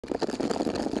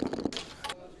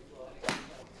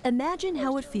Imagine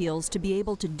how it feels to be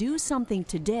able to do something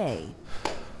today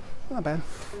Not bad.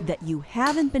 that you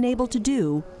haven't been able to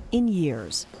do in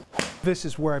years. This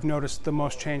is where I've noticed the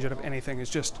most change out of anything, is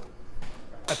just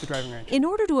at the driving range. In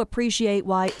order to appreciate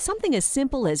why something as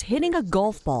simple as hitting a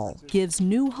golf ball gives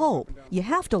new hope, you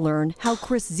have to learn how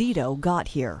Chris Zito got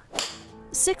here.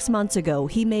 6 months ago,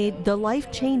 he made the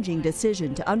life-changing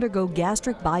decision to undergo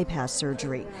gastric bypass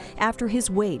surgery after his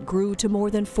weight grew to more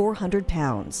than 400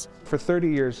 pounds. For 30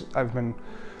 years, I've been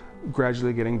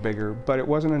gradually getting bigger, but it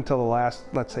wasn't until the last,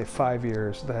 let's say, 5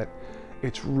 years that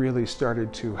it's really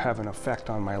started to have an effect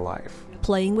on my life.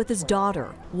 Playing with his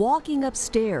daughter, walking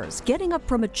upstairs, getting up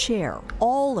from a chair,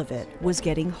 all of it was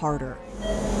getting harder.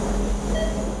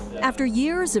 After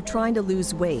years of trying to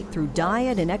lose weight through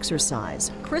diet and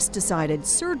exercise, Chris decided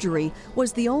surgery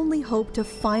was the only hope to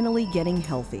finally getting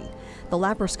healthy. The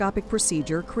laparoscopic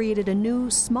procedure created a new,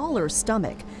 smaller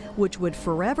stomach, which would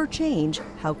forever change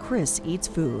how Chris eats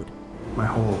food. My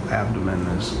whole abdomen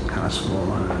is kind of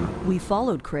swollen. We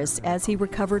followed Chris as he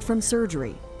recovered from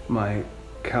surgery. My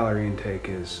calorie intake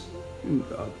is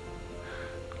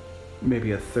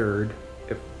maybe a third,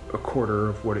 if a quarter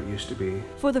of what it used to be.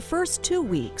 For the first 2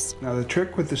 weeks, Now the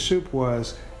trick with the soup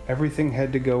was everything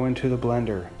had to go into the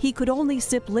blender. he could only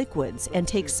sip liquids and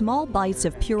take small bites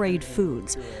of pureed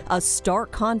foods, a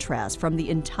stark contrast from the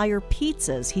entire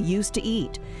pizzas he used to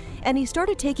eat. And he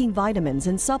started taking vitamins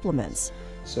and supplements,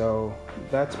 So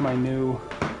that's my new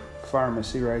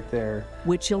pharmacy right there.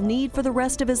 which he'll need for the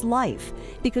rest of his life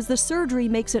because the surgery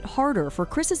makes it harder for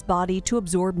Chris's body to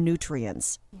absorb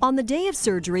nutrients. On the day of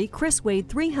surgery, Chris weighed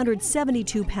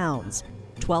 372 pounds.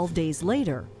 12 days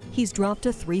later, he's dropped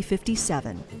to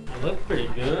 357. You look pretty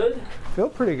good. Feel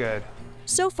pretty good.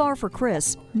 So far for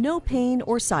Chris, no pain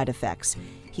or side effects.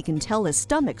 He can tell his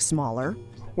stomach's smaller.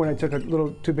 When I took a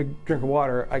little too big drink of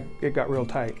water, it got real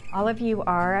tight. All of you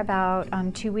are about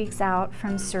 2 weeks out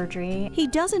from surgery. He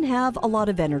doesn't have a lot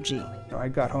of energy, I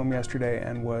got home yesterday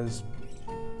and was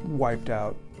wiped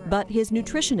out. but his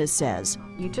nutritionist says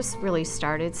You just really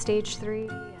started stage 3.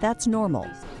 that's normal.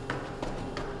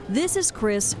 This is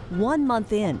Chris 1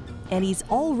 month in, and he's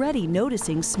already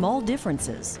noticing small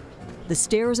differences. The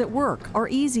stairs at work are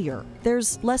easier.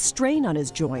 There's less strain on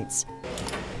his joints.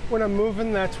 When I'm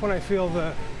moving, that's when I feel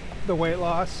the weight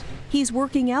loss. He's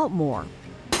working out more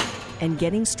and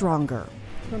getting stronger.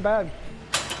 Not bad.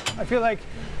 I feel like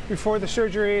before the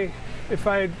surgery, if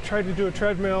I had tried to do a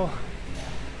treadmill,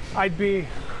 I'd be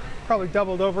probably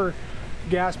doubled over,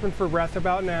 gasping for breath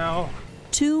about now.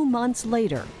 2 months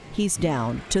later, he's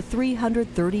down to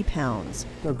 330 pounds.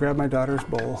 I'll grab my daughter's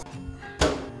bowl.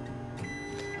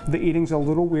 The eating's a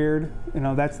little weird.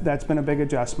 That's been a big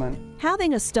adjustment.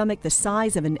 Having a stomach the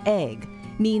size of an egg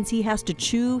means he has to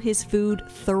chew his food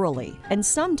thoroughly, and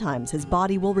sometimes his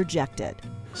body will reject it.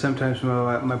 Sometimes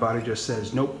my body just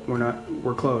says, nope,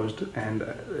 we're closed, and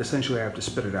essentially I have to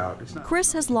spit it out. It's not.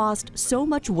 Chris has lost so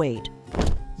much weight.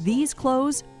 These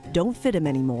clothes don't fit him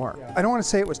anymore. I don't want to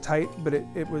say it was tight, but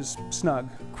it was snug.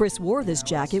 Chris wore this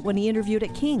jacket when he interviewed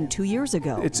at King 2 years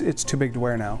ago. It's too big to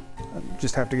wear now. I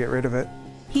just have to get rid of it.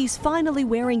 He's finally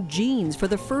wearing jeans for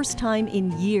the first time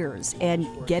in years and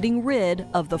getting rid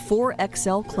of the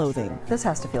 4XL clothing. This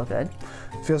has to feel good.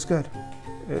 It feels good.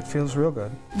 It feels real good.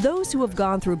 Those who have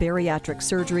gone through bariatric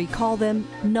surgery call them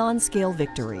non-scale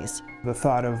victories. The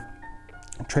thought of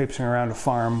traipsing around a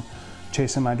farm,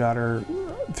 chasing my daughter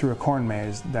through a corn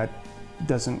maze, that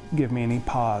doesn't give me any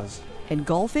pause. And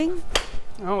golfing?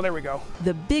 Oh, there we go.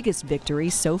 The biggest victory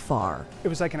so far. It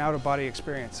was like an out-of-body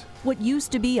experience. What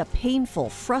used to be a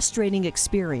painful, frustrating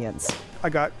experience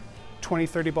I got 20,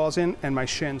 30 balls in, and my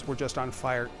shins were just on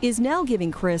fire. is now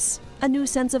giving Chris a new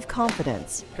sense of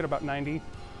confidence. Hit about 90.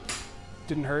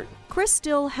 Didn't hurt. Chris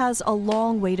still has a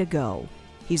long way to go.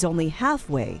 He's only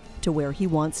halfway to where he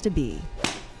wants to be.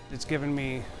 It's given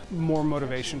me more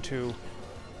motivation to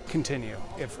continue.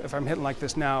 If I'm hitting like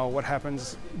this now, what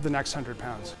happens the next 100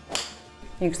 pounds?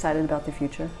 You excited about the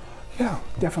future? Yeah,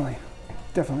 definitely.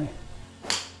 Definitely.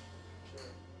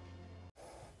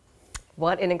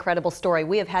 What an incredible story.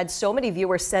 We have had so many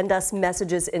viewers send us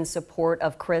messages in support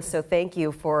of Chris, so thank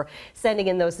you for sending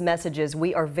in those messages.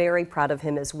 We are very proud of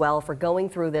him as well for going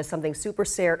through this, something super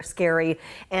scary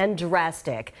and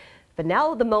drastic. But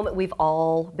now the moment we've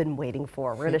all been waiting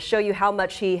for. We're going to show you how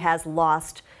much he has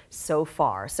lost so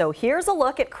far. So here's a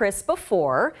look at Chris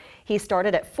before. He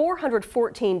started at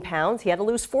 414 pounds. He had to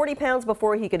lose 40 pounds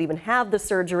before he could even have the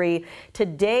surgery.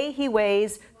 Today he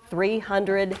weighs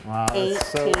 318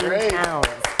 pounds.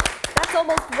 That's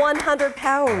almost 100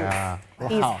 pounds. Yeah. Wow.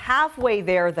 He's halfway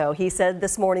there, though. He said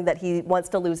this morning that he wants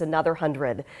to lose another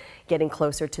 100, getting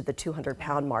closer to the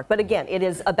 200-pound mark. But again, it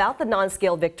is about the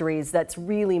non-scale victories that's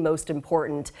really most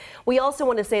important. We also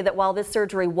want to say that while this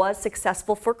surgery was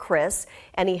successful for Chris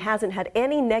and he hasn't had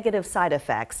any negative side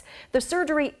effects, the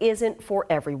surgery isn't for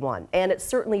everyone, and it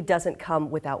certainly doesn't come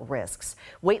without risks.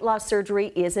 Weight loss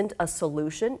surgery isn't a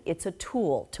solution, it's a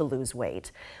tool to lose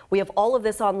weight. We have all of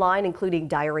this online, including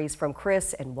diaries from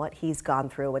Chris and what he's gone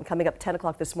through. And coming up 10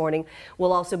 o'clock this morning,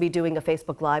 we'll also be doing a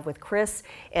Facebook Live with Chris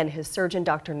and his surgeon,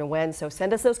 Dr. Nguyen. So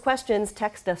send us those questions.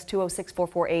 Text us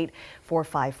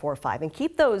 206-448-4545. And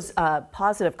keep those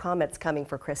positive comments coming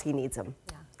for Chris. He needs them.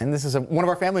 Yeah. And this is one of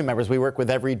our family members we work with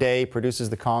every day,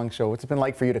 produces the Kong Show. What's it been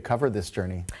like for you to cover this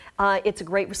journey? It's a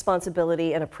great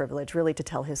responsibility and a privilege, really, to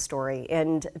tell his story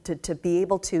and to be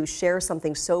able to share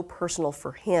something so personal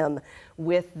for him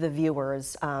with the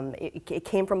viewers. It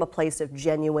came from a place of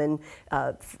genuine,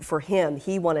 for him,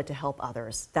 he wanted to help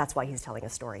others. That's why he's telling a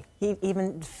story. He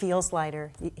even feels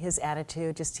lighter. His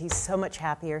attitude, he's so much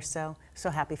happier, so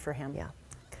happy for him. Yeah.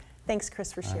 Thanks,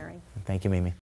 Chris, for sharing. Thank you, Mimi.